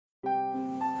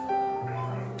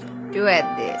duet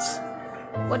this.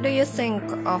 What do you think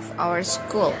of our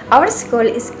school? Our school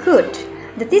is good.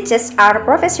 The teachers are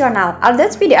professional, although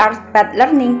but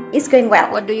learning is going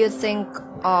well. What do you think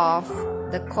of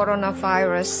the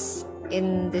coronavirus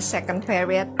in the second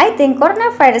period? I think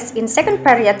coronavirus in second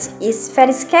period is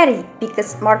very scary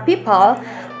because more people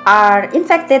are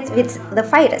infected with the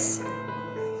virus.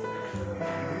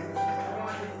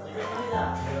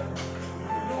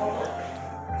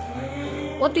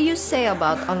 What do you say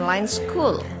about online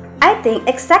school? I think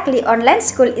exactly online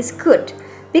school is good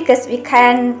because we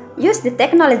can use the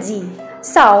technology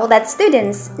so that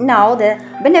students know the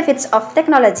benefits of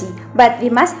technology, but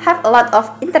we must have a lot of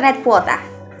internet quota.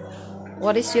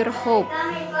 What is your hope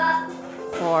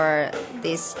for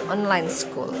this online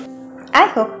school? I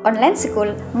hope online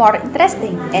school more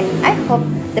interesting, and I hope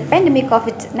the pandemic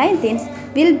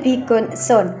COVID-19 will be gone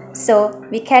soon so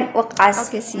we can work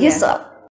as usual.